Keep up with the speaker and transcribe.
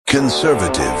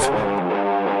Conservative,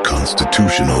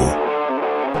 constitutional.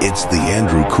 It's the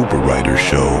Andrew Cooper Writer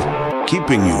Show,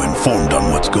 keeping you informed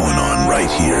on what's going on right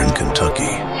here in Kentucky.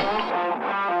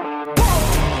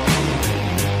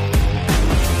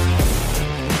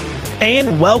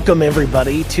 And welcome,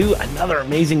 everybody, to another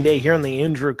amazing day here on the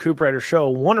Andrew Cooper Writer Show.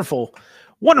 Wonderful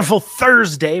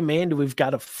Thursday, man. We've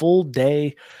got a full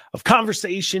day of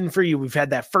conversation for you. We've had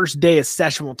that first day of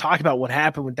session. We'll talk about what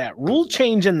happened with that rule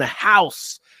change in the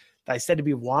House that I said to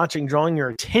be watching, drawing your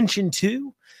attention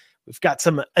to. We've got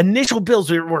some initial bills.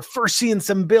 We're first seeing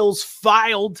some bills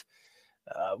filed.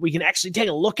 We can actually take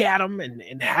a look at them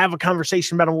and have a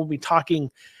conversation about them. We'll be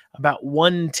talking about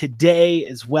one today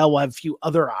as well. We'll have a few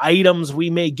other items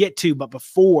we may get to, but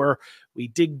before we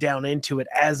dig down into it,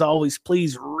 as always,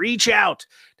 please reach out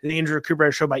to the Andrew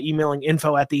Cooper Show by emailing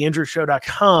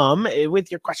info@theandrewshow.com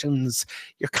with your questions,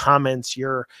 your comments,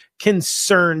 your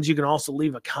concerns. You can also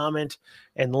leave a comment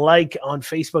and like on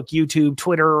Facebook, YouTube,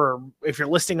 Twitter, or if you're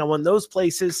listening on one of those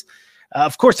places.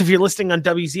 Of course, if you're listening on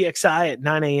WZXI at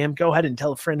 9 a.m., go ahead and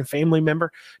tell a friend and family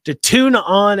member to tune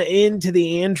on into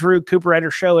the Andrew Cooper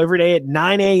Writer Show every day at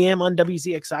 9 a.m. on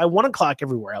WZXI, 1 o'clock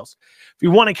everywhere else. If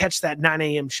you want to catch that 9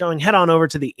 a.m. showing, head on over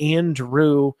to the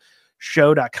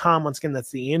andrewshow.com. Once again,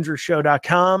 that's the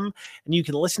andrewshow.com. And you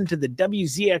can listen to the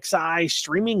WZXI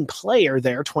streaming player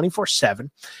there 24/7. And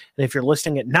if you're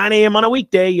listening at 9 a.m. on a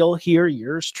weekday, you'll hear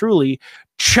yours truly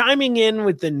chiming in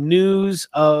with the news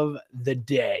of the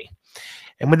day.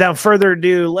 And without further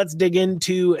ado, let's dig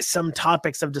into some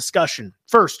topics of discussion.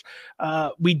 First,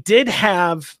 we did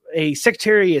have a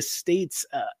Secretary of State's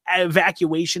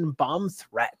evacuation bomb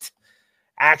threat.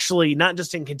 Actually, not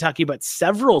just in Kentucky, but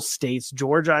several states.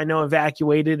 Georgia, I know,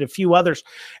 evacuated, a few others.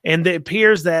 And it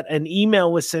appears that an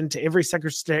email was sent to every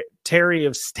Secretary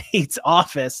of State's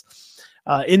office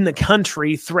in the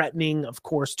country, threatening, of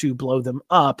course, to blow them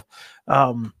up.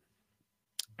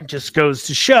 Just goes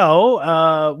to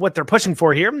show what they're pushing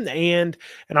for here, and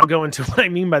I'll go into what I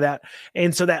mean by that.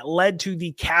 And so that led to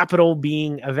the Capitol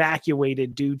being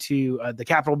evacuated due to the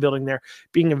Capitol building there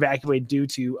being evacuated due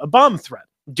to a bomb threat.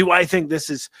 Do I think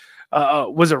this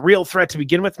was a real threat to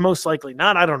begin with? Most likely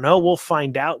not. I don't know. We'll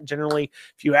find out. Generally,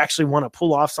 if you actually want to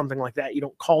pull off something like that, you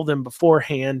don't call them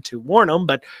beforehand to warn them.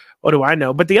 But what do I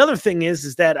know? But the other thing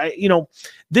is that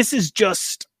this is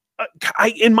just.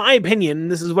 In my opinion,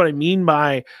 this is what I mean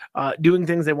by doing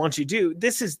things they want you to do.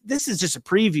 This is just a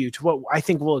preview to what I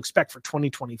think we'll expect for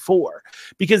 2024,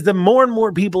 because the more and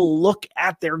more people look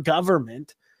at their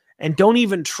government and don't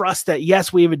even trust that,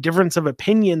 yes, we have a difference of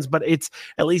opinions, but it's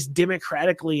at least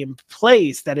democratically in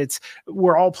place, that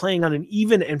we're all playing on an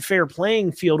even and fair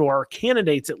playing field, or our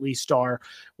candidates at least are.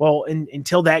 Well,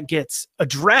 until that gets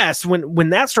addressed,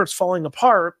 when that starts falling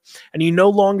apart and you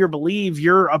no longer believe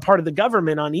you're a part of the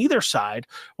government on either side,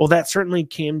 well, that certainly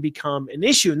can become an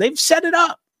issue. And they've set it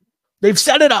up. They've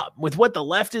set it up with what the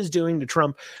left is doing to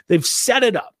Trump. They've set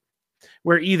it up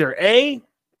where either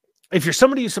if you're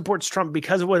somebody who supports Trump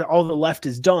because of what all the left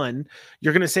has done,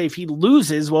 you're going to say if he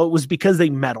loses, well, it was because they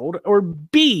meddled. Or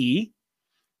B,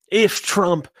 if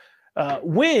Trump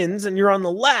wins and you're on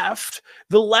the left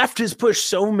has pushed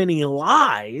so many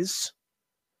lies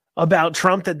about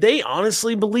Trump that they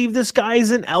honestly believe this guy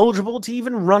isn't eligible to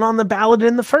even run on the ballot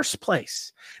in the first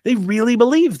place. They really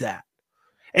believe that.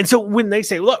 And so when they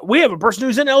say, look, we have a person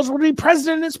who's ineligible to be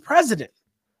president as president,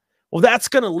 well, that's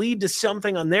going to lead to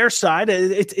something on their side.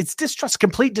 It's distrust,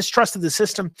 complete distrust of the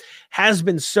system has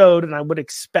been sowed, and I would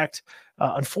expect,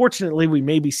 unfortunately, we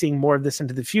may be seeing more of this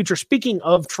into the future. Speaking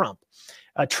of Trump,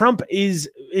 Trump is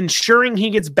ensuring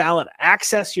he gets ballot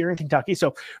access here in Kentucky.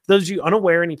 So for those of you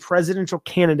unaware, any presidential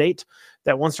candidate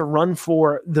that wants to run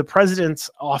for the president's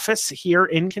office here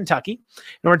in Kentucky,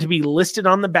 in order to be listed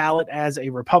on the ballot as a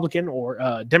Republican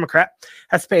or Democrat,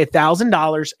 has to pay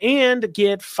 $1,000 and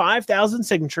get 5,000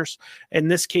 signatures, in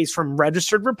this case from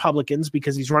registered Republicans,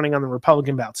 because he's running on the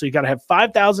Republican ballot. So you got to have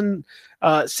 5,000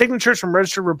 signatures from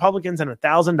registered Republicans and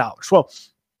 $1,000. Well,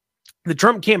 the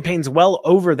Trump campaign's well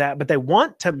over that, but they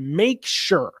want to make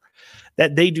sure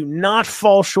that they do not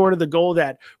fall short of the goal,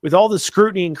 that with all the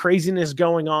scrutiny and craziness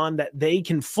going on, that they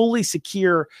can fully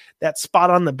secure that spot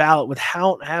on the ballot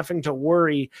without having to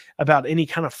worry about any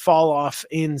kind of fall off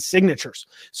in signatures.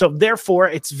 So therefore,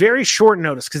 it's very short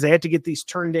notice because they had to get these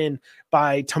turned in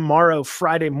by tomorrow,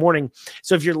 Friday morning.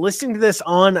 So if you're listening to this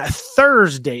on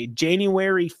Thursday,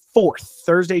 January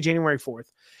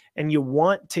 4th, and you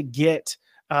want to get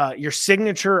your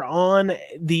signature on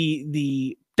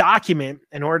the document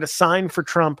in order to sign for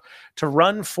Trump to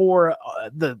run for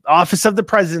the office of the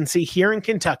presidency here in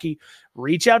Kentucky,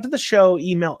 reach out to the show,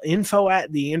 email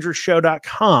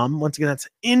info@theandrewshow.com. Once again, that's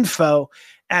info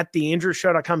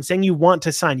andrewshow.com saying you want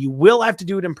to sign. You will have to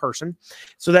do it in person.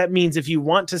 So that means if you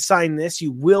want to sign this,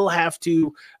 you will have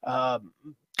to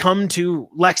come to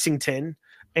Lexington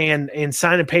and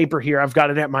sign a paper here. I've got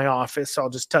it at my office. So I'll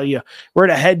just tell you where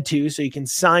to head to so you can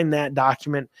sign that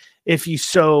document if you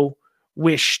so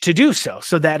wish to do so.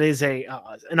 So that is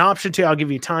an option too. I'll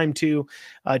give you time to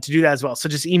do that as well. So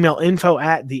just email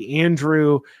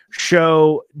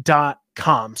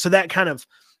info@theandrewshow.com. So that kind of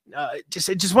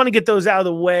just want to get those out of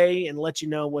the way and let you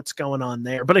know what's going on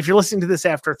there. But if you're listening to this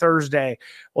after Thursday,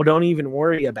 well, don't even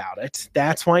worry about it.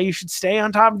 That's why you should stay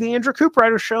on top of the Andrew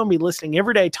Cooperrider Show and be listening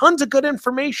every day. Tons of good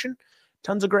information,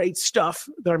 tons of great stuff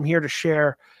that I'm here to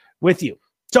share with you.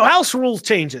 So House rules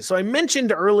changes. So I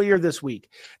mentioned earlier this week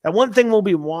that one thing we'll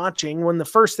be watching, one of the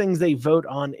first things they vote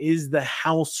on is the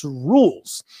House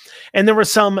rules. And there were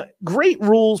some great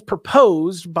rules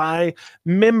proposed by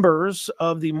members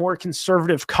of the more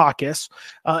conservative caucus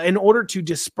in order to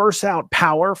disperse out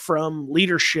power from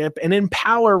leadership and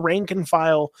empower rank and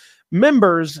file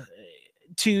members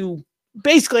to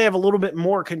basically have a little bit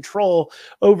more control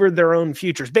over their own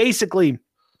futures. Basically,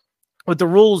 what the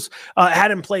rules had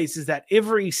in place is that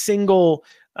every single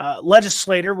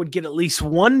legislator would get at least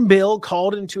one bill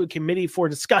called into a committee for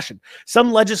discussion.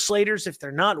 Some legislators, if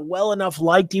they're not well enough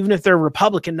liked, even if they're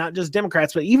Republican, not just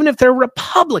Democrats, but even if they're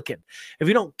Republican, if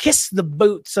you don't kiss the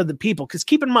boots of the people, because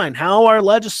keep in mind how our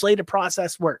legislative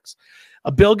process works.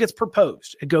 A bill gets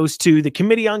proposed. It goes to the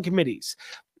Committee on Committees.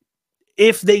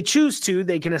 If they choose to,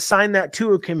 they can assign that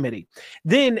to a committee.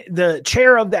 Then the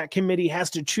chair of that committee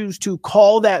has to choose to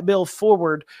call that bill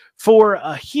forward for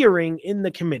a hearing in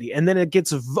the committee. And then it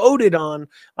gets voted on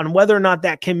whether or not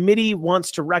that committee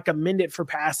wants to recommend it for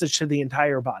passage to the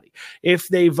entire body. If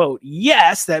they vote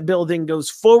yes, that bill then goes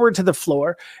forward to the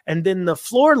floor. And then the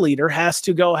floor leader has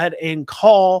to go ahead and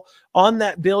call on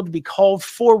that bill to be called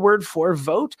forward for a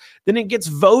vote. Then it gets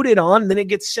voted on. Then it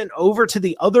gets sent over to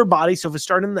the other body. So if it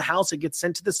starts in the House, it gets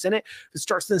sent to the Senate. If it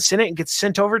starts in the Senate, it gets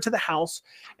sent over to the House.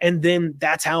 And then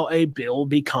that's how a bill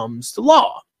becomes the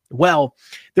law. Well,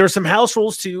 there are some House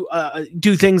rules to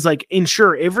do things like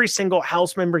ensure every single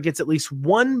House member gets at least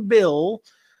one bill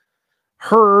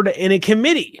heard in a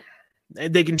committee.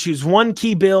 They can choose one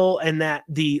key bill, and that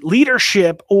the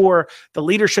leadership or the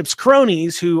leadership's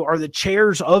cronies, who are the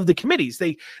chairs of the committees,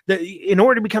 in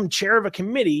order to become chair of a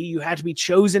committee, you had to be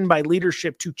chosen by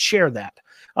leadership to chair that.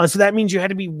 So that means you had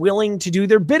to be willing to do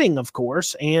their bidding, of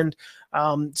course. And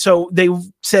so they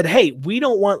said, hey, we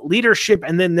don't want leadership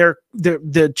and then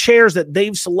the chairs that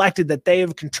they've selected that they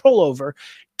have control over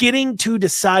getting to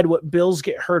decide what bills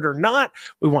get heard or not.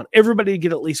 We want everybody to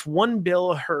get at least one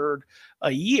bill heard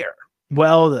a year.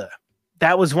 Well,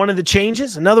 that was one of the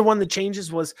changes. Another one of the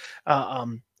changes was,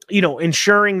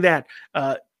 ensuring that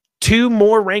two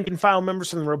more rank and file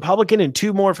members from the Republican and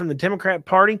two more from the Democrat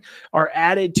Party are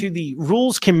added to the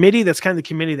Rules Committee. That's kind of the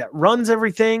committee that runs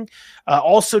everything.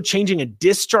 Also changing a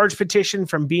discharge petition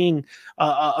from being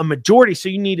a majority. So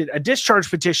you needed a discharge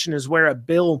petition is where a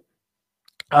bill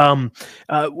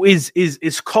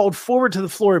is called forward to the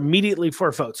floor immediately for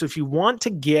a vote. So if you want to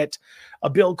get a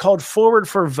bill called forward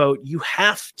for a vote, you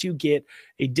have to get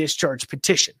a discharge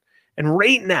petition. And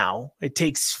right now, it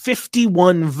takes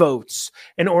 51 votes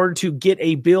in order to get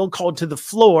a bill called to the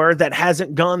floor that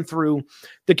hasn't gone through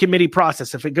the committee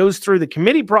process. If it goes through the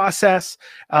committee process,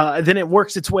 then it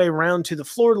works its way around to the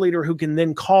floor leader, who can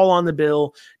then call on the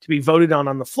bill to be voted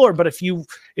on the floor. But if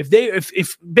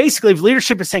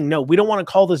leadership is saying, no, we don't want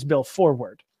to call this bill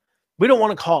forward, we don't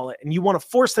want to call it, and you want to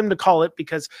force them to call it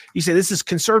because you say this is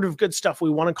conservative good stuff,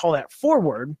 we want to call that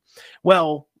forward,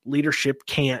 well, leadership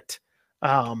can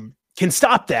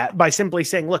stop that by simply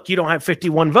saying, look, you don't have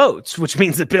 51 votes, which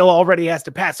means the bill already has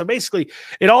to pass. So basically,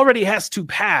 it already has to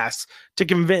pass to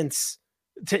convince,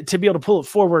 to be able to pull it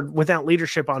forward without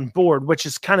leadership on board, which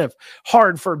is kind of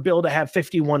hard for a bill to have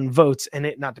 51 votes and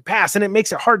it not to pass. And it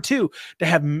makes it hard, too, to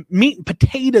have meat and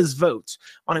potatoes votes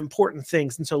on important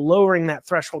things. And so lowering that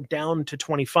threshold down to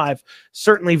 25,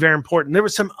 certainly very important. There were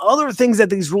some other things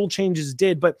that these rule changes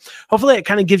did, but hopefully it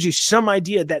kind of gives you some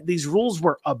idea that these rules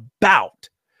were about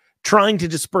trying to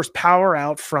disperse power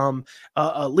out from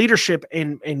leadership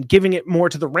and giving it more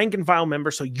to the rank and file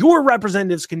members so your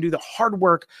representatives can do the hard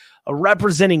work of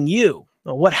representing you.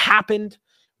 Now, what happened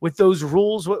with those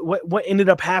rules? What ended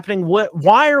up happening?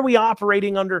 Why are we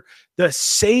operating under the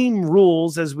same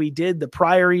rules as we did the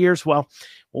prior years? Well,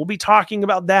 we'll be talking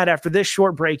about that after this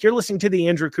short break. You're listening to the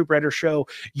Andrew Cooperrider Show,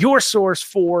 your source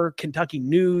for Kentucky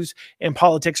news and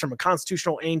politics from a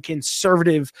constitutional and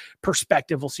conservative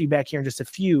perspective. We'll see you back here in just a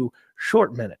few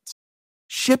short minutes.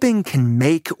 Shipping can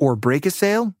make or break a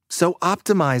sale, so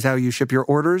optimize how you ship your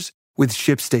orders with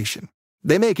ShipStation.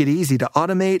 They make it easy to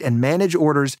automate and manage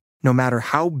orders no matter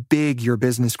how big your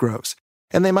business grows.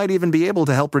 And they might even be able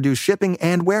to help reduce shipping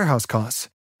and warehouse costs.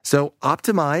 So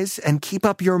optimize and keep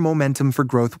up your momentum for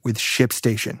growth with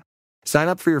ShipStation. Sign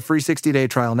up for your free 60-day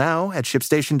trial now at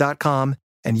ShipStation.com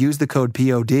and use the code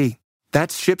POD.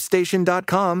 That's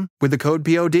ShipStation.com with the code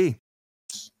POD.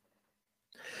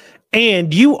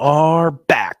 And you are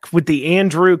back with the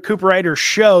Andrew Cooper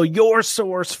Show, your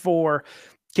source for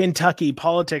Kentucky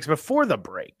politics. Before the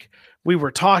break, we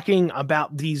were talking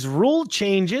about these rule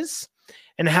changes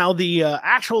and how the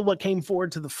what came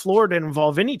forward to the floor didn't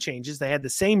involve any changes. They had the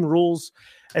same rules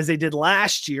as they did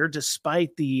last year,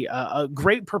 despite the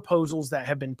great proposals that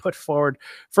have been put forward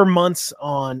for months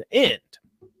on end.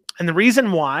 And the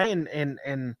reason why, you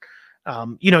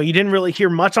didn't really hear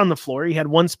much on the floor. You had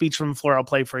one speech from the floor I'll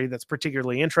play for you that's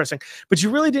particularly interesting, but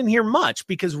you really didn't hear much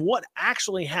because what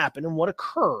actually happened and what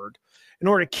occurred in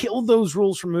order to kill those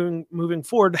rules from moving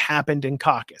forward happened in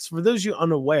caucus. For those of you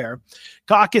unaware,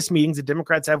 caucus meetings, the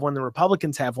Democrats have one, the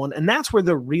Republicans have one, and that's where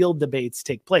the real debates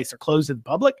take place. They're closed to the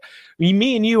public.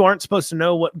 Me and you aren't supposed to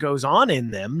know what goes on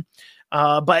in them,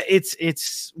 but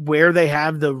it's where they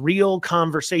have the real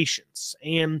conversations.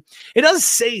 And it does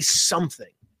say something.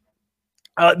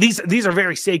 These are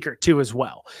very sacred too as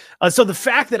well. So the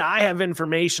fact that I have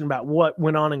information about what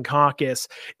went on in caucus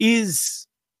is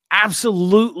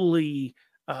absolutely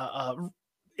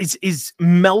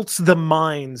melts the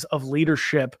minds of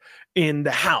leadership in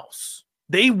the House.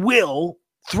 They will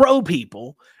throw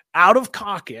people out of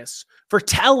caucus for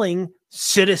telling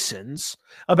citizens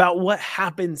about what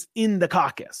happens in the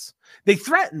caucus. They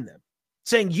threaten them,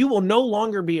 saying you will no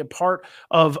longer be a part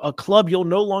of a club. You'll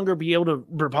no longer be able to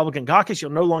Republican caucus.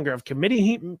 You'll no longer have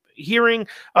committee hearing,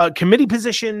 committee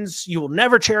positions. You will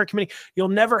never chair a committee. You'll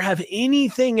never have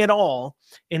anything at all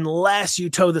unless you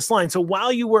toe this line. So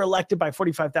while you were elected by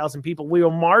 45,000 people, we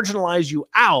will marginalize you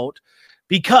out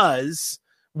because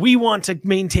we want to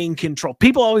maintain control.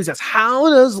 People always ask, how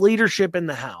does leadership in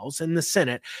the House and the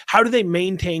Senate, how do they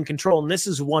maintain control? And this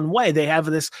is one way. They have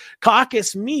this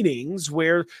caucus meetings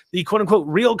where the quote unquote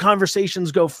real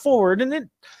conversations go forward. And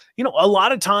a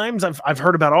lot of times I've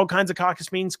heard about all kinds of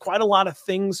caucus meetings. Quite a lot of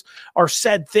things are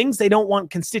said, things they don't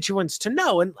want constituents to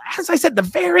know. And as I said, the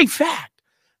very fact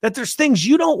that there's things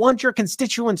you don't want your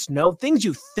constituents to know, things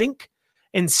you think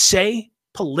and say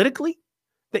politically,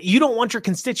 that you don't want your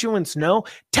constituents to know,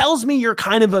 tells me you're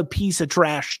kind of a piece of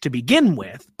trash to begin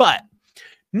with. But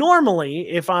normally,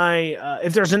 if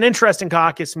there's an interesting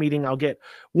caucus meeting, I'll get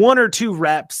one or two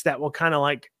reps that will kind of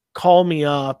like call me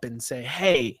up and say,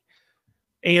 hey,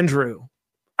 Andrew,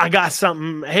 I got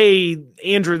something. Hey,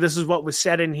 Andrew, this is what was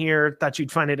said in here. Thought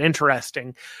you'd find it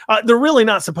interesting. They're really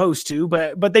not supposed to,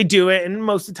 but they do it. And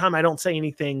most of the time I don't say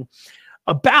anything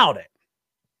about it.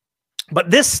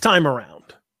 But this time around,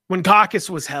 when caucus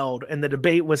was held and the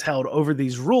debate was held over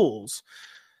these rules,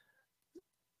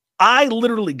 I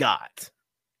literally got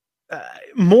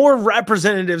more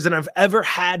representatives than I've ever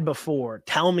had before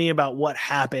tell me about what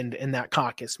happened in that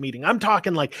caucus meeting. I talked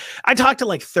to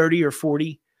like 30 or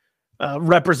 40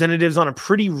 representatives on a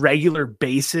pretty regular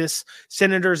basis,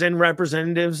 senators and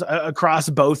representatives across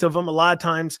both of them. A lot of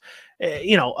times,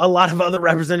 a lot of other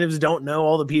representatives don't know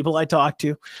all the people I talk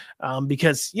to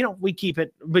because, we keep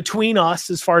it between us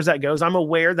as far as that goes. I'm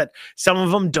aware that some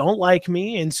of them don't like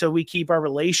me. And so we keep our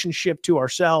relationship to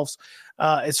ourselves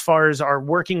as far as our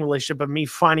working relationship of me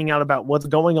finding out about what's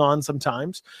going on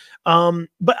sometimes.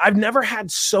 But I've never had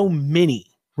so many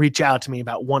reach out to me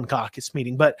about one caucus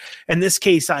meeting. But in this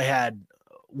case, I had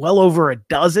well over a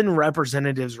dozen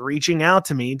representatives reaching out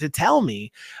to me to tell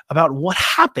me about what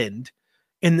happened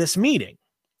in this meeting.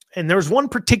 And there was one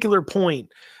particular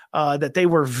point that they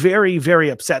were very, very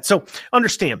upset. So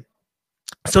understand.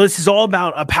 So this is all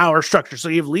about a power structure. So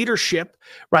you have leadership,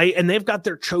 right? And they've got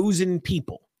their chosen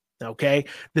people, okay?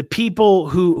 The people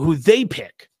who they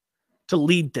pick to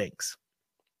lead things.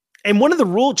 And one of the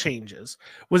rule changes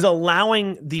was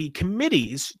allowing the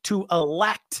committees to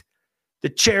elect the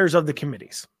chairs of the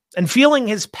committees. And feeling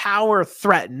his power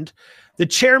threatened, the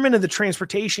chairman of the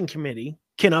Transportation Committee,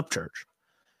 Ken Upchurch,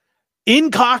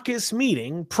 in caucus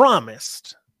meeting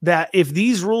promised that if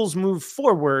these rules move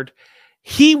forward,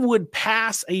 he would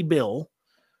pass a bill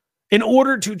in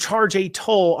order to charge a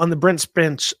toll on the Brent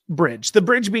Spence Bridge, the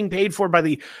bridge being paid for by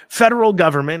the federal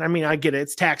government. I mean, I get it.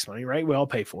 It's tax money, right? We all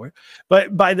pay for it.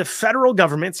 But by the federal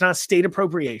government, it's not a state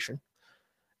appropriation.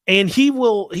 And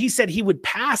he said he would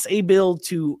pass a bill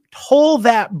to toll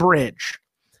that bridge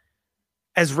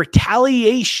as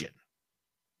retaliation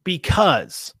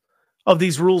because of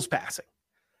these rules passing.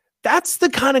 That's the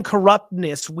kind of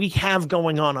corruptness we have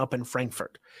going on up in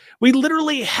Frankfurt. We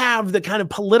literally have the kind of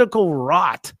political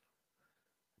rot.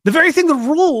 The very thing the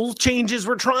rule changes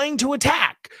we're trying to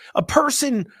attack. A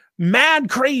person mad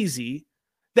crazy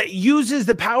that uses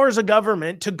the powers of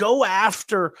government to go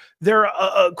after their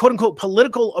quote unquote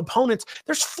political opponents.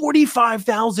 There's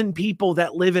 45,000 people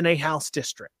that live in a House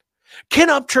district. Ken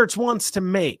Upchurch wants to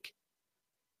make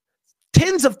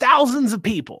tens of thousands of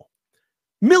people,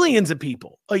 millions of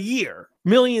people a year,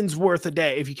 millions worth a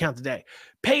day, if you count the day,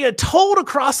 pay a toll to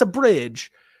cross a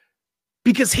bridge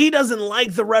because he doesn't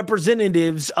like the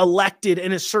representatives elected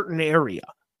in a certain area.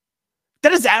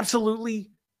 That is absolutely,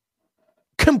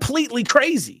 completely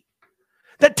crazy.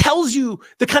 That tells you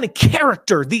the kind of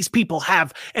character these people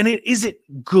have, and it isn't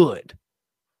good.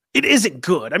 It isn't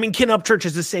good. I mean, Ken Upchurch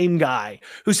is the same guy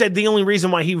who said the only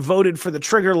reason why he voted for the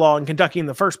trigger law in Kentucky in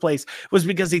the first place was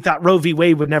because he thought Roe v.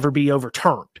 Wade would never be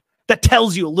overturned. That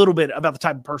tells you a little bit about the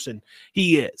type of person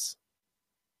he is.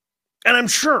 And I'm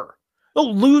sure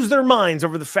they'll lose their minds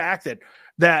over the fact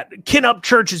that Ken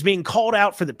Upchurch is being called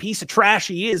out for the piece of trash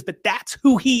he is, but that's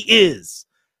who he is.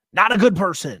 Not a good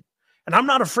person. And I'm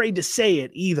not afraid to say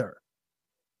it either.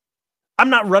 I'm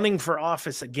not running for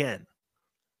office again.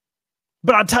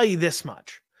 But I'll tell you this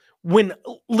much. When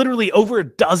literally over a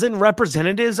dozen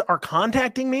representatives are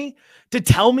contacting me to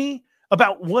tell me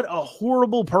about what a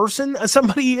horrible person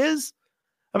somebody is,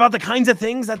 about the kinds of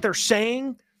things that they're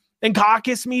saying in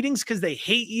caucus meetings because they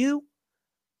hate you,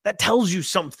 that tells you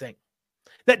something.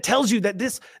 That tells you that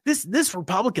this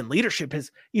Republican leadership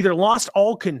has either lost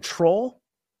all control,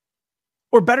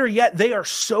 or better yet, they are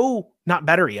so, not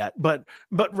better yet, but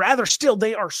rather still,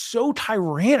 they are so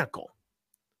tyrannical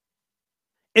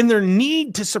in their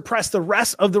need to suppress the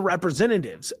rest of the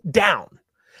representatives down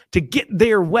to get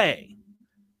their way,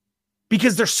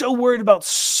 because they're so worried about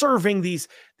serving these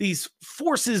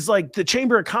forces like the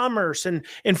Chamber of Commerce and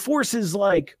forces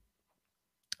like,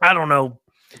 I don't know,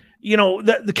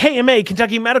 the KMA,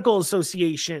 Kentucky Medical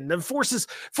Association, the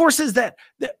forces that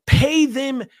pay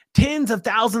them tens of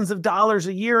thousands of dollars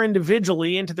a year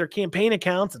individually into their campaign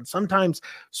accounts, and sometimes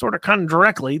sort of kind of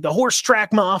directly, the horse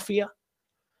track mafia.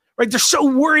 Right? They're so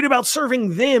worried about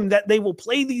serving them that they will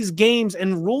play these games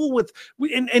and rule with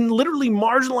and literally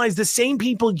marginalize the same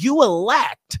people you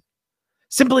elect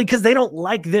simply because they don't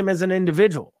like them as an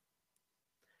individual.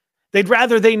 They'd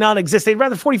rather they not exist. They'd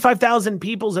rather 45,000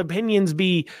 people's opinions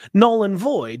be null and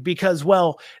void because,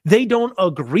 well, they don't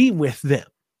agree with them.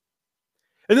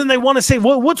 And then they want to say,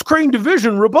 well, what's creating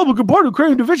division? Republican Party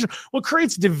creating division. What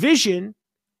creates division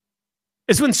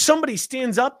is when somebody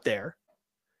stands up there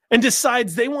and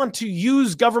decides they want to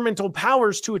use governmental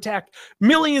powers to attack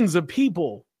millions of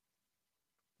people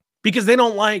because they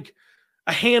don't like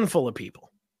a handful of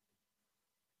people.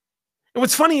 And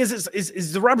what's funny is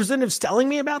the representatives telling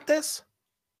me about this?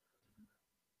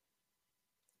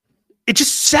 It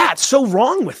just sat so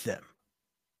wrong with them.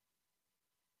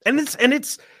 And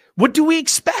it's what do we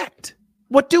expect?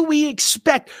 What do we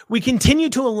expect? We continue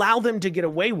to allow them to get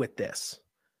away with this.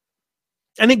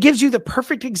 And it gives you the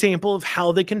perfect example of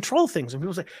how they control things. And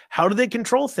people say, how do they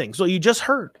control things? Well, you just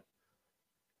heard.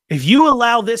 If you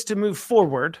allow this to move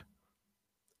forward,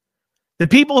 the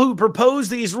people who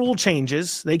proposed these rule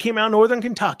changes, they came out of Northern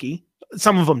Kentucky.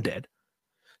 Some of them did.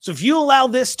 So if you allow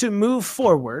this to move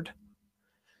forward,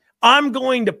 I'm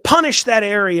going to punish that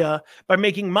area by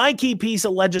making my key piece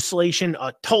of legislation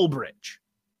a toll bridge.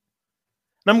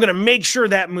 And I'm going to make sure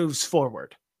that moves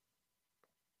forward.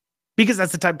 Because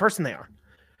that's the type of person they are.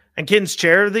 And Ken's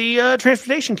chair of the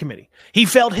Transportation Committee. He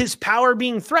felt his power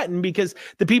being threatened because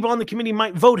the people on the committee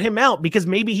might vote him out because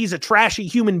maybe he's a trashy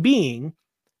human being.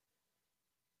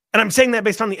 And I'm saying that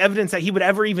based on the evidence that he would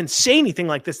ever even say anything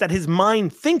like this, that his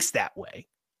mind thinks that way.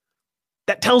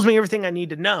 That tells me everything I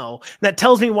need to know. That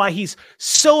tells me why he's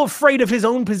so afraid of his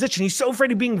own position. He's so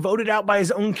afraid of being voted out by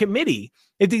his own committee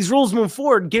if these rules move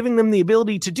forward, giving them the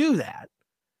ability to do that.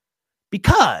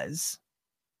 Because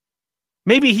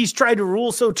maybe he's tried to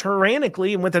rule so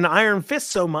tyrannically and with an iron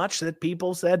fist so much that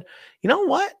people said, you know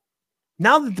what?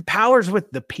 Now that the power's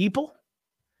with the people,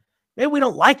 maybe we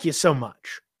don't like you so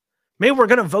much. Maybe we're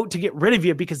going to vote to get rid of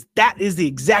you because that is the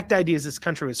exact ideas this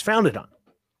country was founded on.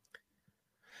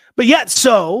 But yet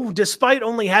so, despite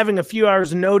only having a few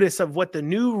hours notice of what the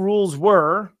new rules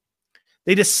were,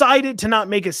 they decided to not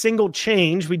make a single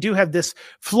change. We do have this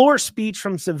floor speech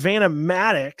from Savannah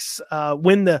Maddox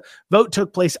when the vote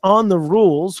took place on the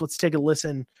rules. Let's take a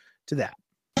listen to that.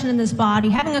 In this body,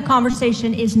 having a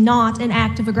conversation is not an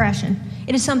act of aggression.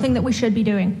 It is something that we should be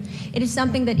doing. It is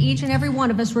something that each and every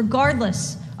one of us,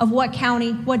 regardless of what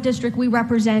county, what district we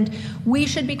represent, we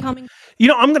should be coming.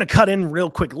 I'm going to cut in real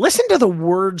quick. Listen to the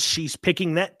words she's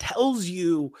picking. That tells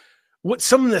you what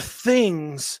some of the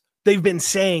things they've been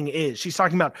saying is. She's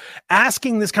talking about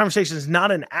asking this conversation is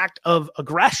not an act of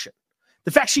aggression.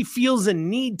 The fact she feels a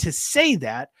need to say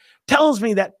that tells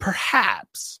me that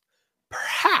perhaps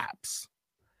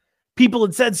people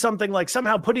had said something like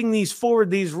somehow putting these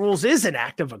rules is an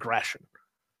act of aggression.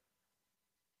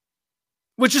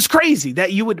 Which is crazy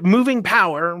that you would moving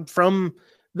power from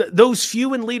those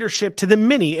few in leadership to the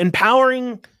many.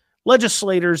 Empowering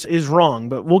legislators is wrong,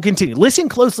 but we'll continue. Listen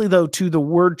closely, though, to the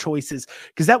word choices,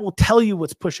 because that will tell you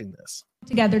what's pushing this.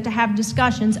 Together to have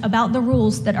discussions about the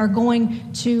rules that are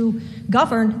going to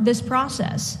govern this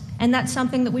process. And that's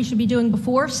something that we should be doing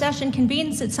before session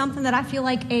convenes. It's something that I feel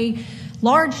like a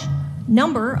large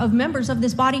number of members of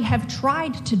this body have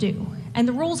tried to do. And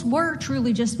the rules were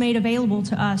truly just made available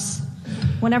to us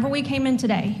whenever we came in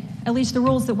today, at least the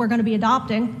rules that we're going to be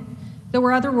adopting. There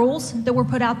were other rules that were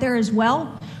put out there as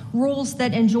well, rules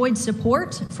that enjoyed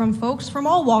support from folks from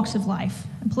all walks of life,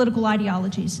 and political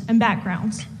ideologies and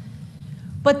backgrounds.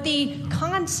 But the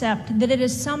concept that it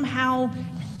is somehow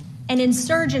an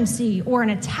insurgency or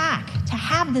an attack to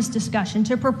have this discussion,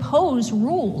 to propose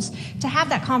rules, to have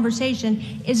that conversation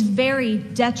is very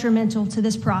detrimental to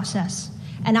this process.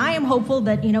 And I am hopeful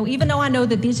that, even though I know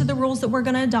that these are the rules that we're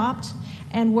going to adopt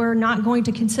and we're not going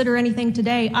to consider anything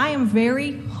today, I am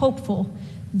very hopeful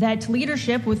that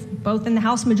leadership, with both in the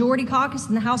House Majority Caucus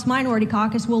and the House Minority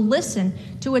Caucus, will listen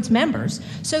to its members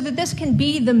so that this can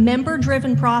be the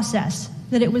member-driven process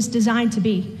that it was designed to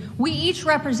be. We each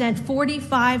represent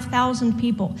 45,000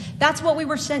 people. That's what we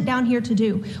were sent down here to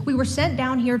do. We were sent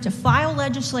down here to file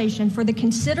legislation for the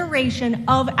consideration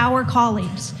of our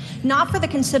colleagues, not for the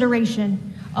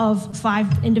consideration of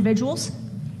 5 individuals.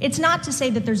 It's not to say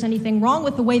that there's anything wrong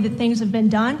with the way that things have been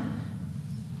done,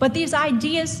 but these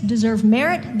ideas deserve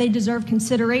merit, they deserve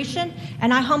consideration,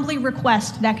 and I humbly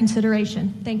request that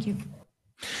consideration. Thank you.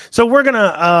 So we're going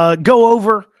to go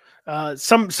over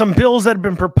some bills that have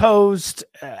been proposed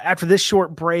after this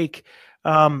short break.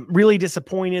 Really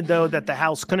disappointed, though, that the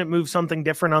House couldn't move something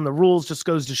different on the rules. Just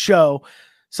goes to show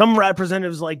some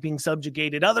representatives like being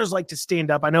subjugated. Others like to stand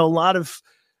up. I know a lot of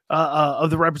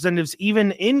the representatives,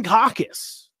 even in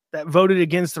caucus, that voted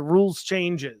against the rules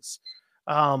changes.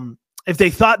 If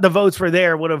they thought the votes were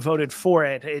there, would have voted for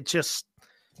it. It's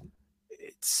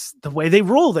the way they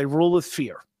rule. They rule with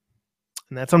fear.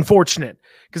 And that's unfortunate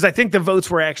because I think the votes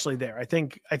were actually there. I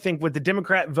think with the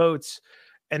Democrat votes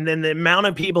and then the amount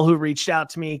of people who reached out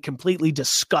to me completely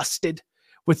disgusted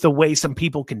with the way some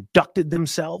people conducted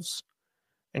themselves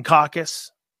in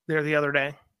caucus there the other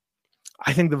day,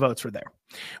 I think the votes were there.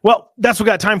 Well, that's what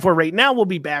we got time for right now. We'll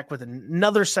be back with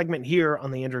another segment here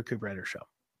on the Andrew Cooper Show.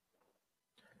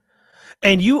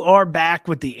 And you are back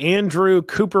with the Andrew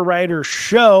Cooper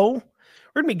Show.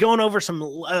 We're going to be going over some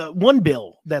one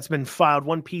bill that's been filed,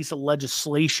 one piece of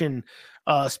legislation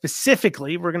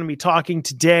specifically. We're going to be talking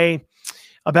today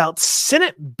about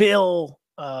Senate Bill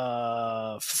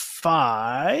 5,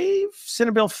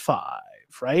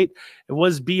 right? It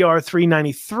was BR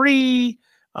 393,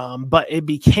 but it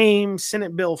became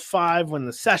Senate Bill 5 when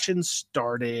the session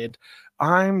started.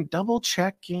 I'm double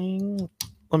checking.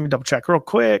 Let me double check real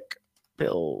quick.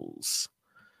 Bills.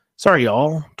 Sorry,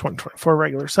 y'all. 2024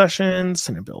 regular session,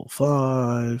 Senate Bill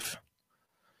 5.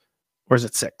 Or is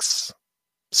it 6?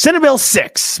 Senate Bill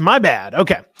 6. My bad.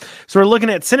 Okay. So we're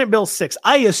looking at Senate Bill 6.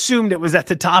 I assumed it was at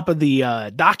the top of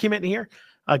the document here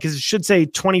because it should say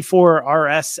 24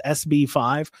 RS SB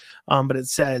 5, but it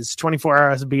says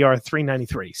 24 RS BR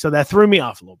 393. So that threw me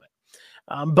off a little bit.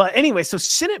 But anyway, so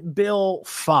Senate Bill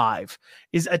 5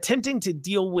 is attempting to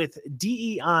deal with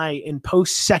DEI in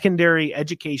post-secondary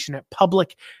education at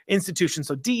public institutions.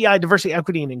 So DEI, diversity,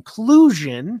 equity, and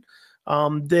inclusion.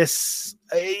 This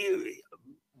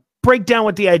break down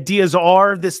what the ideas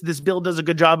are. This bill does a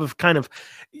good job of kind of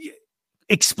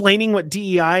explaining what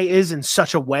DEI is in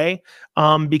such a way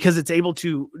because it's able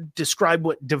to describe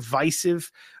what divisive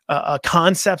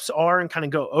concepts are and kind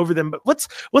of go over them. But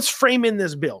let's frame in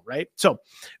this bill, right? So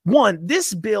one,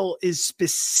 this bill is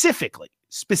specifically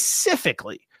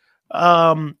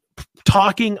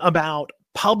talking about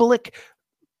public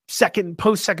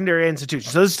post-secondary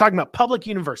institutions. So this is talking about public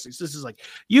universities. This is like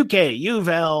UK, U of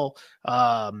L,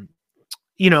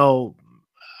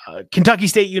 Kentucky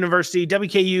State University,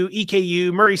 WKU,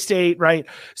 EKU, Murray State, right?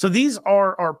 So these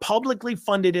are publicly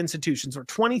funded institutions where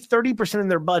 20-30% of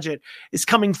their budget is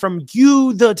coming from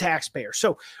you, the taxpayer.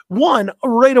 So one,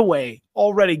 right away,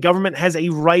 already government has a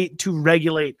right to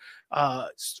regulate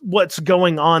what's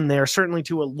going on there, certainly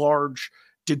to a large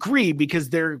degree because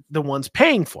they're the ones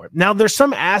paying for it. Now, there's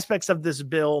some aspects of this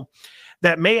bill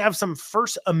that may have some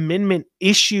First Amendment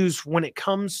issues when it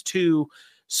comes to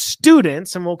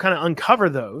students, and we'll kind of uncover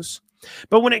those.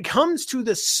 But when it comes to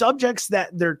the subjects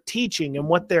that they're teaching and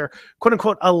what they're quote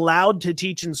unquote allowed to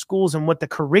teach in schools and what the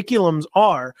curriculums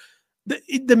are,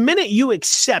 the minute you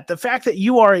accept the fact that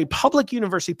you are a public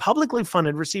university, publicly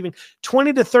funded, receiving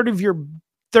 20 to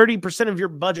 30% of your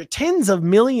budget, tens of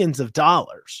millions of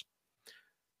dollars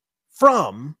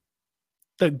from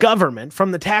the government,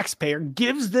 from the taxpayer,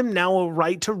 gives them now a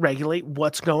right to regulate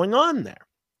what's going on there.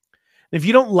 If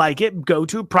you don't like it, go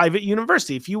to a private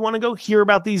university. If you want to go hear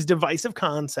about these divisive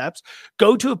concepts,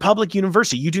 go to a public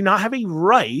university. You do not have a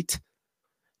right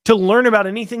to learn about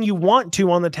anything you want to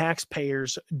on the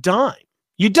taxpayer's dime.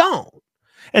 You don't.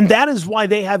 And that is why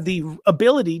they have the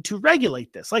ability to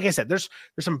regulate this. Like I said, there's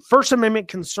some First Amendment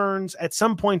concerns at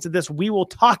some points of this we will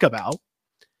talk about,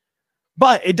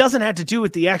 but it doesn't have to do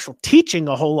with the actual teaching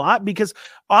a whole lot, because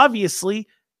obviously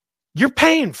you're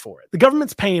paying for it. The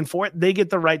government's paying for it. They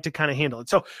get the right to kind of handle it.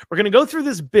 So we're going to go through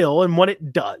this bill and what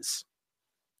it does.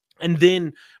 And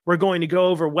then we're going to go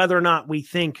over whether or not we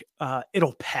think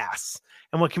it'll pass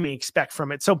and what can we expect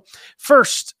from it. So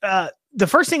first, the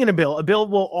first thing in a bill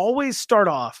will always start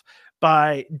off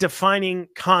by defining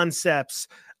concepts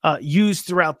used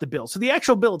throughout the bill. So the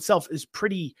actual bill itself is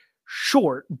pretty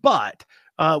short, but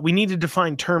we need to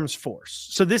define terms for us.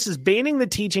 So this is banning the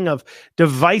teaching of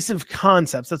divisive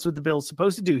concepts. That's what the bill is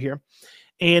supposed to do here.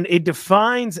 And it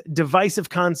defines divisive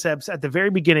concepts at the very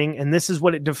beginning, and this is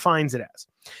what it defines it as.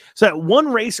 So that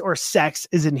one race or sex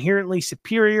is inherently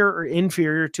superior or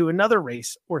inferior to another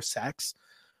race or sex.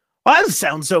 Well, that doesn't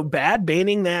sound so bad,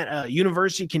 banning that a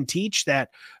university can teach that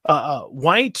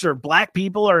white or black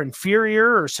people are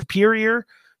inferior or superior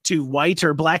to white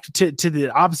or black, to the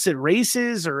opposite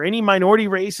races, or any minority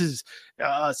race is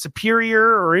superior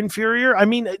or inferior. I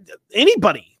mean,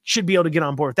 anybody should be able to get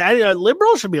on board with that. A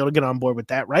liberal should be able to get on board with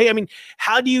that, right? I mean,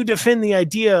 how do you defend the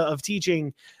idea of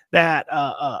teaching that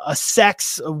a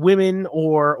sex, a women,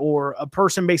 or a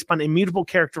person based upon immutable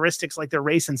characteristics like their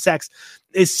race and sex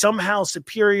is somehow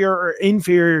superior or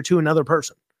inferior to another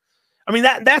person? I mean,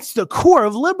 that's the core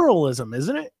of liberalism,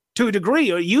 isn't it? To a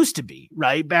degree, it used to be,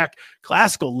 right? Back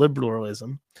classical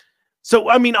liberalism. So,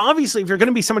 I mean, obviously, if you're going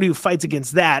to be somebody who fights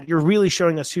against that, you're really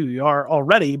showing us who you are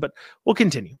already, but we'll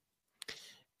continue.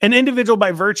 An individual,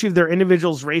 by virtue of their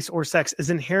individual's race or sex, is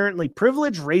inherently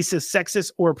privileged, racist,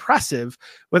 sexist, or oppressive,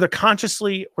 whether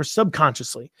consciously or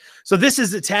subconsciously. So this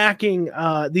is attacking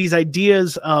these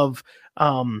ideas of,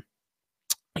 what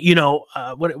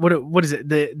is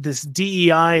it? This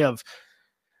DEI of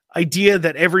idea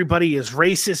that everybody is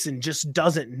racist and just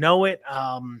doesn't know it.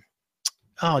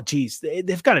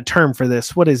 They've got a term for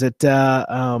this. What is it?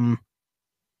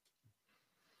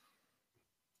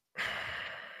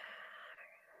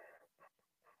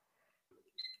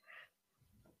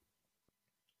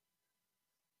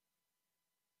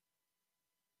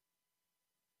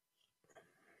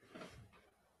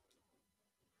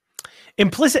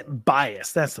 Implicit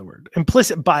bias. That's the word.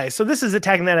 Implicit bias. So this is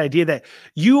attacking that idea that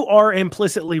you are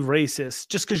implicitly racist.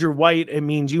 Just because you're white, it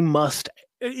means you must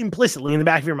implicitly in the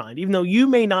back of your mind, even though you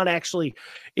may not actually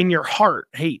in your heart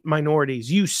hate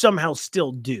minorities, you somehow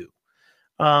still do.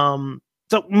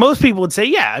 So most people would say,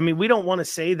 yeah, I mean, we don't want to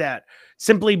say that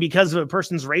simply because of a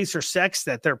person's race or sex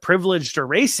that they're privileged or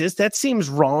racist. That seems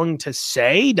wrong to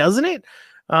say, doesn't it?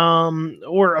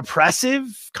 Or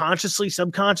oppressive, consciously,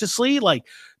 subconsciously, like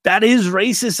that is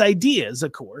racist ideas,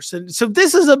 of course. And so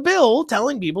this is a bill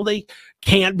telling people they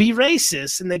can't be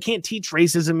racist and they can't teach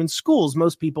racism in schools.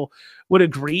 Most people would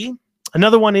agree.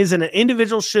 Another one is an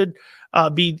individual should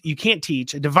you can't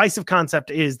teach. A divisive concept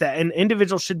is that an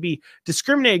individual should be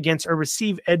discriminated against or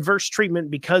receive adverse treatment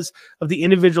because of the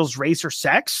individual's race or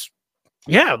sex.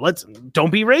 Yeah,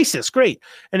 don't be racist. Great.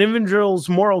 An individual's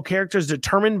moral character is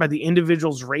determined by the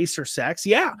individual's race or sex.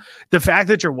 Yeah. The fact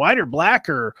that you're white or black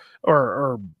or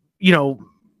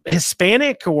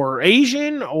Hispanic or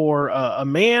Asian or a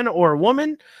man or a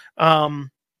woman,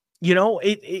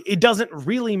 it doesn't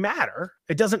really matter.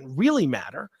 It doesn't really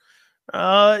matter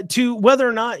to whether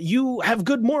or not you have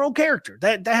good moral character.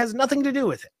 That has nothing to do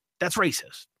with it. That's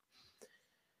racist.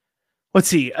 Let's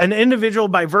see. An individual,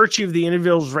 by virtue of the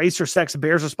individual's race or sex,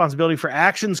 bears responsibility for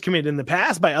actions committed in the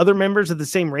past by other members of the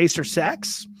same race or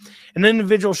sex. An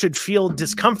individual should feel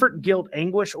discomfort, guilt,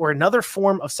 anguish, or another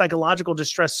form of psychological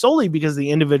distress solely because of the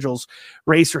individual's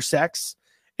race or sex.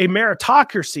 A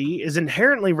meritocracy is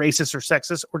inherently racist or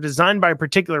sexist or designed by a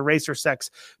particular race or sex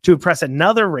to oppress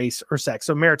another race or sex.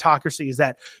 So meritocracy is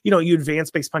that, you advance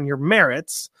based upon your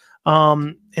merits,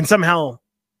 and somehow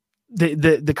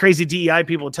the crazy DEI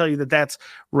people will tell you that that's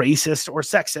racist or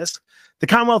sexist. The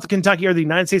Commonwealth of Kentucky or the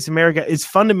United States of America is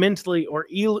fundamentally or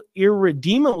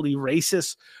irredeemably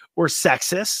racist or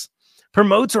sexist,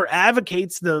 promotes or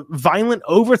advocates the violent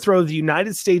overthrow of the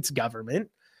United States government,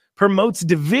 promotes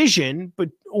division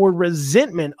or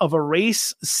resentment of a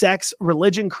race, sex,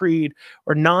 religion, creed,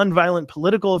 or nonviolent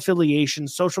political affiliation,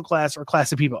 social class, or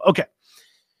class of people. Okay,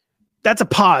 that's a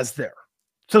pause there.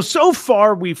 So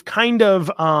far, we've kind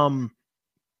of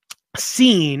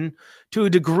seen to a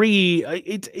degree,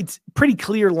 it's pretty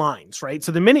clear lines, right?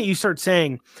 So the minute you start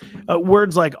saying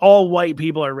words like all white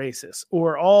people are racist,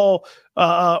 or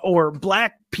or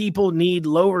black people need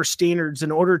lower standards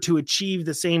in order to achieve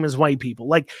the same as white people,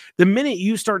 like the minute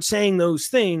you start saying those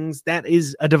things, that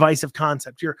is a divisive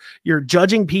concept. You're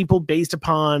judging people based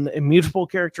upon immutable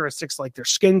characteristics like their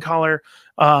skin color,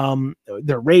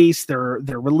 their race, their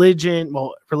religion.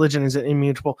 Well, religion isn't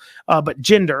immutable, but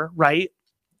gender, right?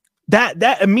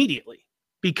 That immediately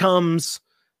becomes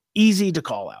easy to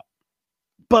call out.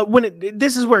 But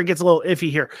this is where it gets a little iffy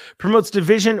here. Promotes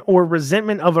division or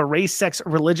resentment of a race, sex,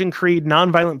 religion, creed,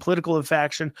 nonviolent political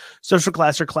affiliation, social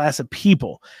class, or class of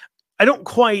people. I don't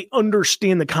quite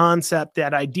understand the concept,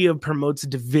 that idea of promotes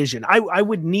division. I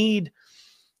would need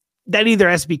that either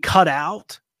has to be cut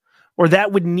out, or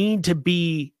that would need to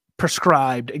be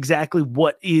prescribed exactly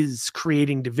what is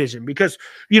creating division. Because,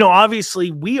 obviously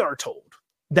we are told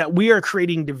that we are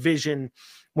creating division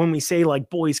when we say like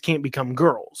boys can't become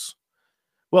girls.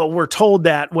 Well, we're told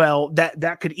that,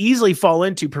 that could easily fall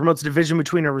into promotes division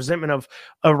between a resentment of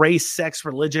a race, sex,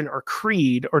 religion, or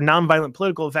creed, or nonviolent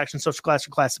political affiliation, social class,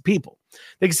 or class of people.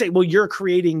 They can say, well, you're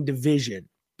creating division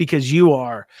because you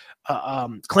are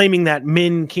claiming that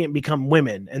men can't become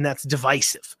women, and that's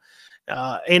divisive.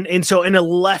 And so in a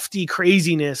lefty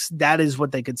craziness, that is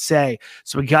what they could say.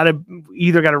 So we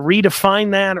either got to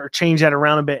redefine that or change that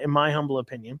around a bit, in my humble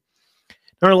opinion.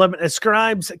 Number 11,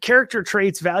 ascribes character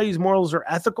traits, values, morals, or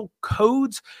ethical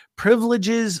codes,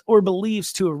 privileges, or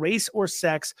beliefs to a race or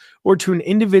sex, or to an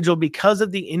individual because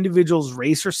of the individual's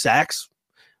race or sex.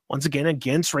 Once again,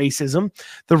 against racism.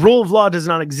 The rule of law does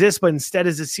not exist, but instead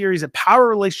is a series of power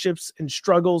relationships and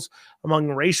struggles among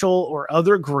racial or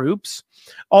other groups.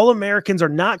 All Americans are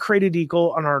not created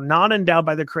equal and are not endowed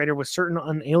by the Creator with certain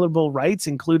unalienable rights,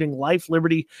 including life,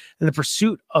 liberty, and the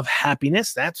pursuit of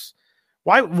happiness. That's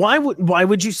why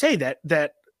would you say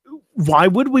that? Why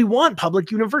would we want public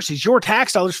universities, your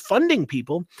tax dollars, funding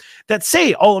people that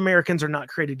say all Americans are not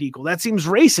created equal? That seems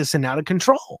racist and out of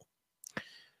control.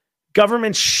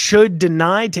 Government should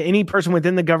deny to any person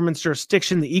within the government's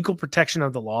jurisdiction the equal protection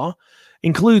of the law,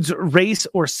 includes race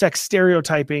or sex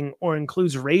stereotyping, or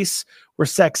includes race or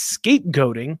sex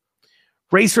scapegoating.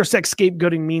 Race or sex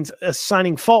scapegoating means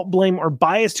assigning fault, blame, or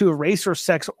bias to a race or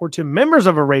sex, or to members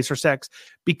of a race or sex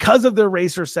because of their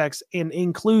race or sex, and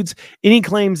includes any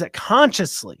claims that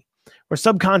consciously or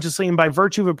subconsciously and by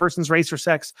virtue of a person's race or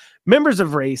sex, members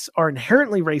of race are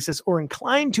inherently racist or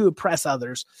inclined to oppress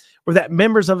others, or that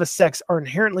members of a sex are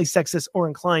inherently sexist or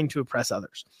inclined to oppress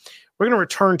others. We're going to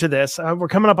return to this. We're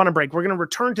coming up on a break. We're going to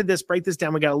return to this, break this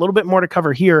down. We got a little bit more to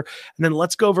cover here, and then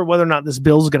let's go over whether or not this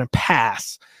bill is going to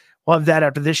pass. We'll have that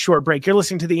after this short break. You're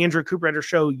listening to the Andrew Cooperrider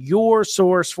Show, your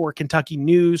source for Kentucky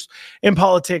news and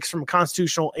politics from a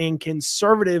constitutional and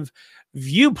conservative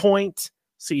viewpoint.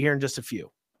 See you here in just a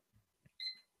few.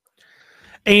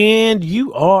 And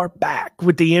you are back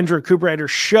with the Andrew Cooperrider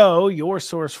Show, your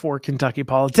source for Kentucky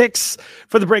politics.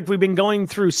 For the break, we've been going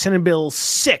through Senate Bill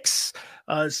 6,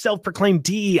 self-proclaimed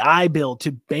DEI bill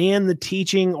to ban the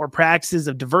teaching or practices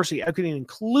of diversity, equity, and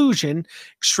inclusion,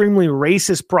 extremely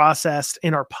racist process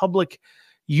in our public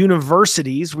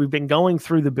universities. We've been going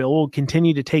through the bill. We'll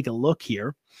continue to take a look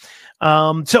here.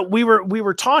 So we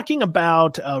were talking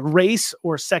about race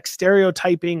or sex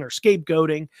stereotyping or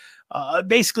scapegoating,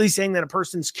 basically saying that a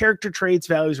person's character traits,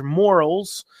 values, or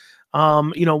morals,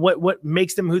 what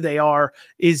makes them who they are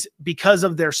is because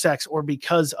of their sex or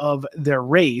because of their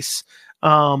race,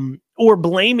 or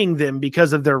blaming them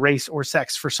because of their race or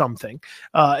sex for something.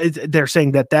 They're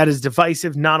saying that is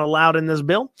divisive, not allowed in this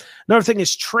bill. Another thing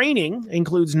is training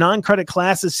includes non-credit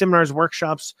classes, seminars,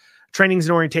 workshops, trainings,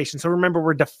 and orientation. So remember,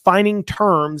 we're defining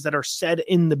terms that are said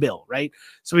in the bill, right?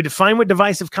 So we define what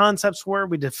divisive concepts were.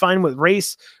 We define what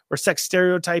race or sex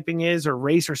stereotyping is, or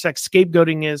race or sex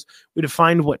scapegoating is. We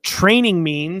defined what training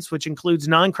means, which includes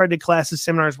non-credited classes,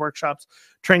 seminars, workshops,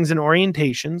 trainings, and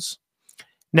orientations.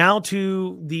 Now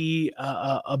to the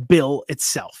bill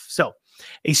itself. So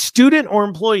a student or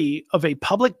employee of a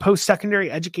public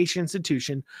post-secondary education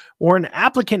institution or an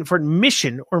applicant for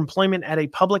admission or employment at a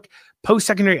public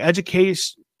post-secondary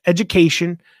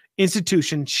education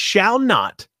institution shall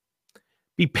not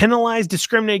be penalized,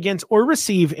 discriminated against, or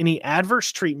receive any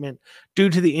adverse treatment due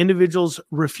to the individual's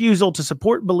refusal to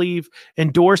support, believe,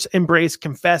 endorse, embrace,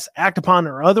 confess, act upon,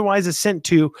 or otherwise assent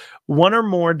to one or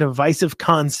more divisive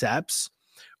concepts,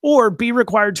 or be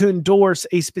required to endorse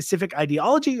a specific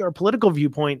ideology or political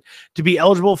viewpoint to be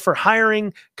eligible for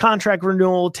hiring, contract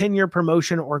renewal, tenure,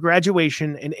 promotion, or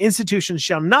graduation. An institution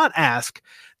shall not ask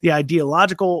the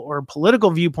ideological or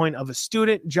political viewpoint of a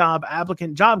student, job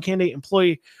applicant, job candidate,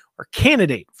 employee, or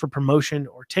candidate for promotion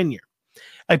or tenure.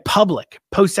 A public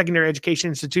post-secondary education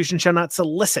institution shall not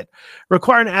solicit,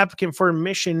 require an applicant for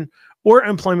admission or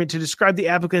employment to describe the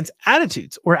applicant's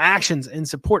attitudes or actions in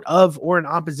support of or in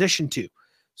opposition to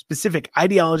specific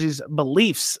ideologies,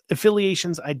 beliefs,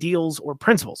 affiliations, ideals, or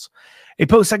principles. A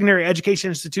post-secondary education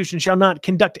institution shall not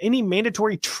conduct any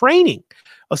mandatory training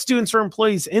of students or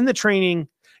employees if the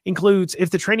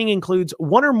training includes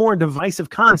one or more divisive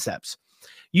concepts.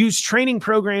 Use training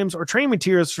programs or training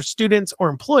materials for students or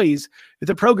employees if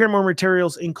the program or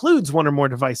materials includes one or more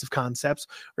divisive concepts,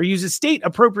 or uses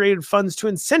state-appropriated funds to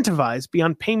incentivize,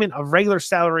 beyond payment of regular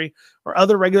salary or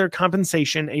other regular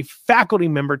compensation, a faculty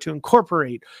member to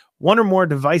incorporate one or more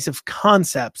divisive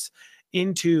concepts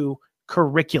into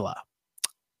curricula.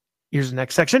 Here's the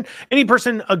next section. Any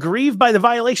person aggrieved by the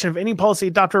violation of any policy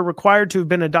adopted or required to have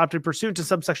been adopted pursuant to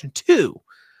subsection 2,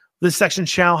 this section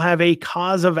shall have a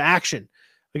cause of action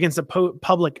against a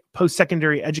public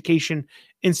post-secondary education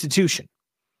institution.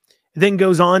 It then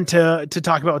goes on to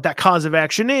talk about what that cause of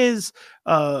action is,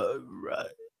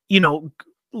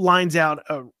 lines out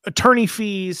attorney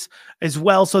fees as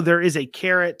well. So there is a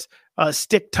carrot, a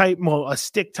stick type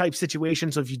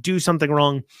situation. So if you do something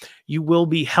wrong, you will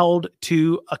be held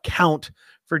to account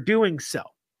for doing so.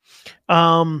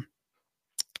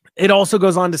 It also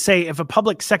goes on to say, if a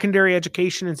public secondary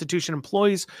education institution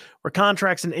employs or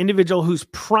contracts an individual whose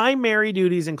primary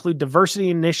duties include diversity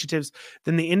initiatives,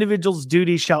 then the individual's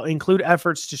duties shall include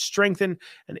efforts to strengthen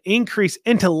and increase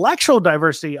intellectual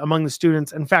diversity among the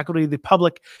students and faculty of the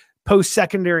public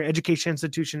post-secondary education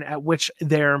institution at which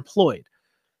they're employed.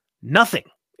 Nothing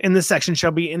in this section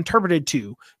shall be interpreted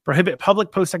to prohibit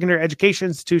public post-secondary education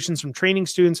institutions from training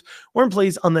students or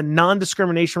employees on the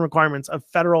non-discrimination requirements of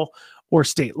federal or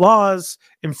state laws,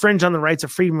 infringe on the rights of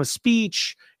freedom of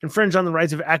speech, infringe on the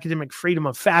rights of academic freedom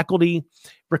of faculty,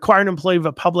 require an employee of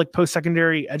a public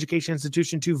post-secondary education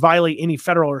institution to violate any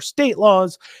federal or state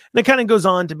laws. And it kind of goes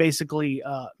on to basically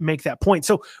make that point.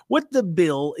 So what the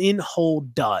bill in whole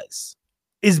does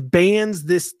is bans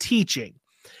this teaching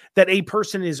that a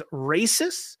person is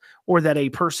racist, or that a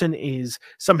person is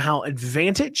somehow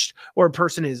advantaged, or a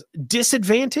person is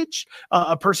disadvantaged.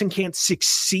 A person can't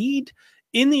succeed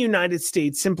in the United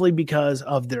States simply because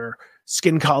of their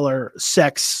skin color,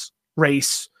 sex,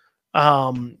 race,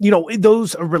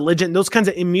 those religion, those kinds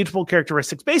of immutable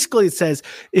characteristics. Basically, it says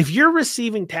if you're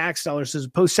receiving tax dollars as a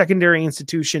post-secondary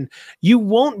institution, you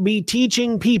won't be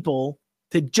teaching people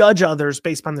to judge others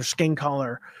based on their skin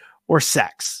color or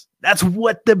sex. That's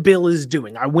what the bill is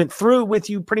doing. I went through it with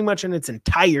you pretty much in its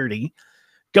entirety,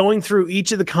 going through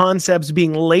each of the concepts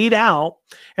being laid out.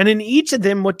 And in each of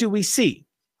them, what do we see?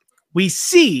 We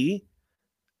see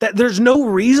that there's no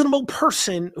reasonable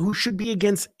person who should be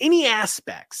against any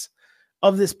aspects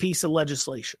of this piece of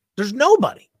legislation. There's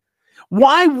nobody.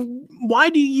 Why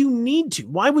do you need to?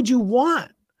 Why would you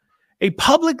want a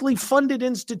publicly funded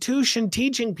institution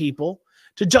teaching people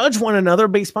to judge one another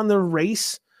based on their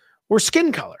race or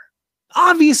skin color?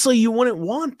 Obviously, you wouldn't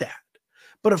want that.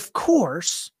 But of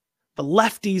course, the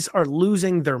lefties are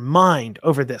losing their mind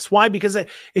over this. Why? Because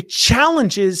it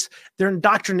challenges their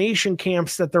indoctrination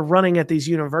camps that they're running at these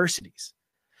universities.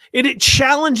 It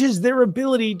challenges their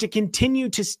ability to continue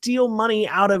to steal money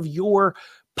out of your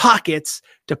pockets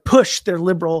to push their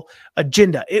liberal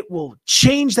agenda. It will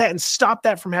change that and stop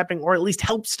that from happening, or at least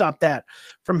help stop that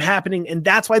from happening. And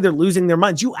that's why they're losing their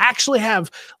minds. You actually have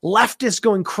leftists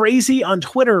going crazy on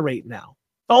Twitter right now,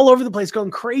 all over the place, going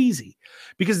crazy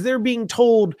because they're being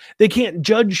told they can't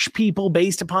judge people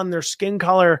based upon their skin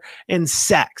color and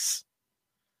sex.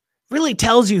 Really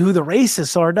tells you who the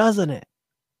racists are, doesn't it?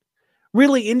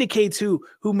 Really indicates who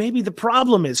maybe the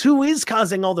problem is, who is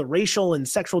causing all the racial and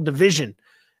sexual division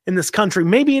in this country.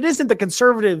 Maybe it isn't the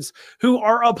conservatives who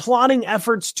are applauding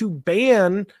efforts to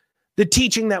ban the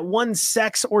teaching that one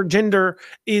sex or gender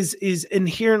is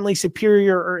inherently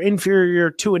superior or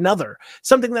inferior to another,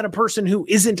 something that a person who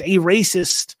isn't a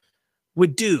racist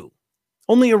would do.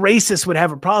 Only a racist would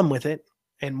have a problem with it.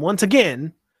 And once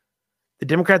again, the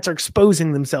Democrats are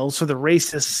exposing themselves for the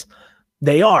racists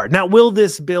they are. Now, will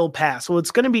this bill pass? Well,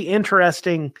 it's going to be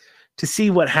interesting to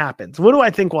see what happens. What do I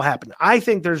think will happen? I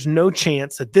think there's no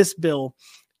chance that this bill,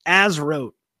 as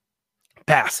wrote,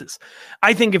 passes.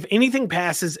 I think if anything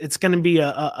passes, it's going to be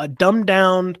a dumbed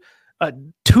down, a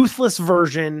toothless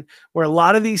version where a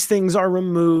lot of these things are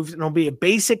removed, and it'll be a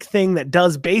basic thing that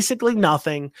does basically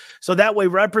nothing. So that way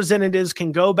representatives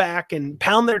can go back and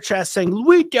pound their chest saying,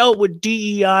 we dealt with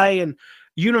DEI, and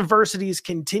universities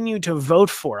continue to vote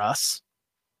for us,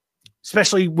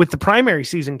 especially with the primary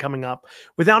season coming up,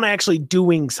 without actually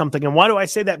doing something. And why do I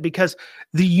say that? Because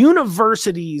the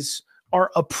universities are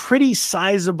a pretty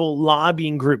sizable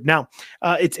lobbying group. Now,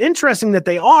 it's interesting that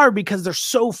they are, because they're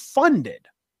so funded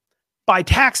by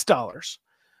tax dollars.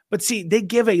 But see, they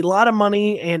give a lot of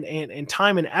money and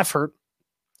time and effort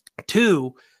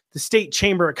to the State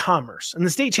Chamber of Commerce. And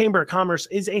the State Chamber of Commerce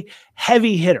is a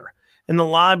heavy hitter in the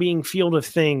lobbying field of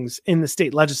things in the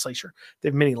state legislature. They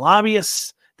have many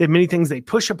lobbyists. They have many things they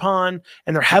push upon,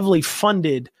 and they're heavily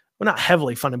funded. Well, not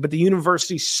heavily funded, but the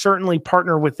universities certainly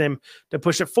partner with them to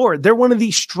push it forward. They're one of the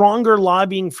stronger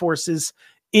lobbying forces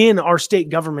in our state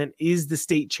government, is the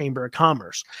State Chamber of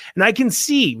Commerce. And I can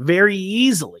see very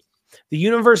easily the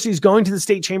universities going to the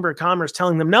State Chamber of Commerce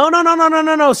telling them,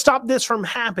 no, stop this from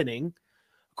happening.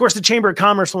 Of course, the Chamber of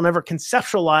Commerce will never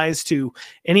conceptualize to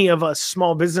any of us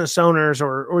small business owners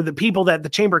or the people that the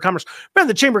Chamber of Commerce,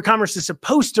 remember, the Chamber of Commerce is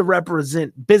supposed to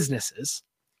represent businesses,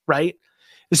 right?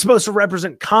 It's supposed to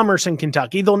represent commerce in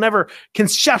Kentucky. They'll never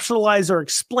conceptualize or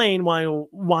explain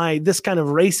why this kind of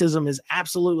racism is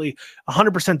absolutely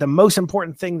 100% the most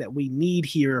important thing that we need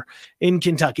here in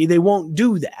Kentucky. They won't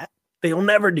do that. They'll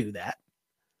never do that.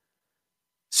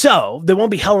 So they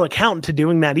won't be held accountable to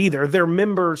doing that either. Their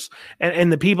members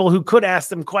and the people who could ask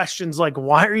them questions like,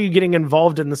 why are you getting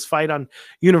involved in this fight on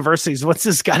universities? What's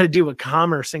this got to do with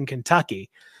commerce in Kentucky?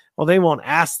 Well, they won't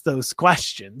ask those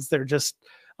questions. They're just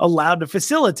allowed to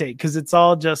facilitate, because it's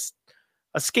all just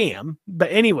a scam.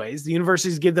 But anyways, the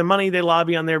universities give them money. They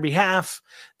lobby on their behalf.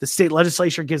 The state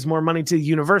legislature gives more money to the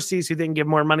universities, who then give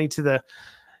more money to the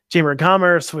Chamber of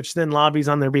Commerce, which then lobbies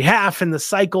on their behalf. And the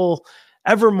cycle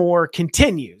evermore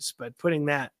continues, but putting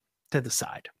that to the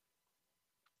side.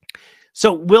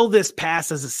 So will this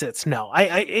pass as it sits? No,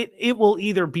 it will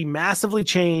either be massively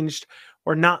changed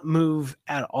or not move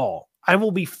at all. I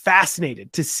will be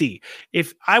fascinated to see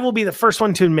if I will be the first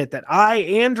one to admit that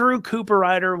Andrew Cooper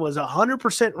Ryder, was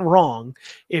 100% wrong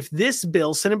if this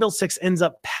bill, Senate Bill 6, ends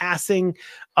up passing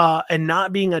and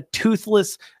not being a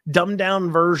toothless, dumbed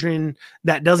down version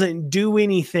that doesn't do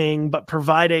anything but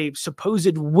provide a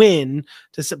supposed win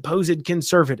to supposed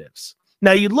conservatives.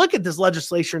 Now, you look at this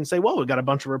legislature and say, well, we've got a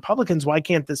bunch of Republicans. Why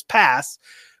can't this pass?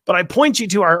 But I point you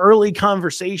to our early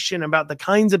conversation about the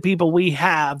kinds of people we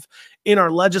have in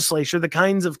our legislature, the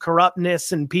kinds of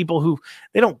corruptness and people who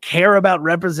they don't care about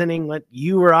representing what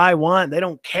you or I want. They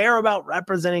don't care about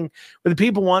representing what the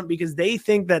people want, because they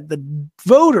think that the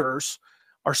voters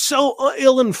are so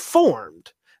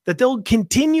ill-informed that they'll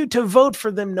continue to vote for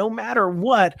them no matter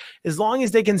what, as long as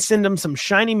they can send them some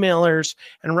shiny mailers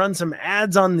and run some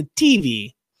ads on the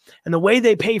TV. And the way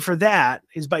they pay for that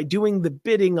is by doing the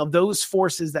bidding of those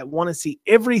forces that want to see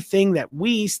everything that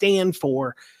we stand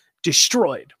for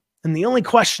destroyed. And the only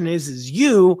question is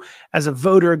you as a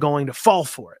voter going to fall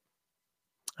for it?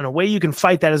 And a way you can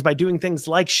fight that is by doing things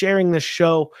like sharing this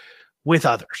show with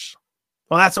others.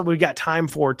 Well, that's what we've got time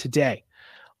for today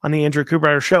on the Andrew Cooper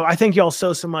Ryder Show. I thank you all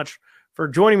so much for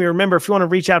joining me. Remember, if you want to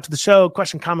reach out to the show,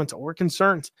 question, comments, or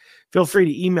concerns, feel free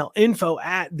to email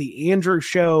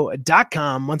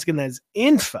info@theandrewshow.com. Once again, that's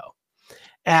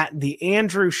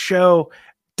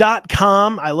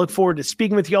info@theandrewshow.com. I look forward to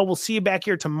speaking with y'all. We'll see you back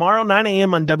here tomorrow, 9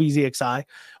 a.m. on WZXI,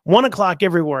 1 o'clock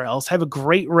everywhere else. Have a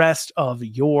great rest of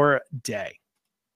your day.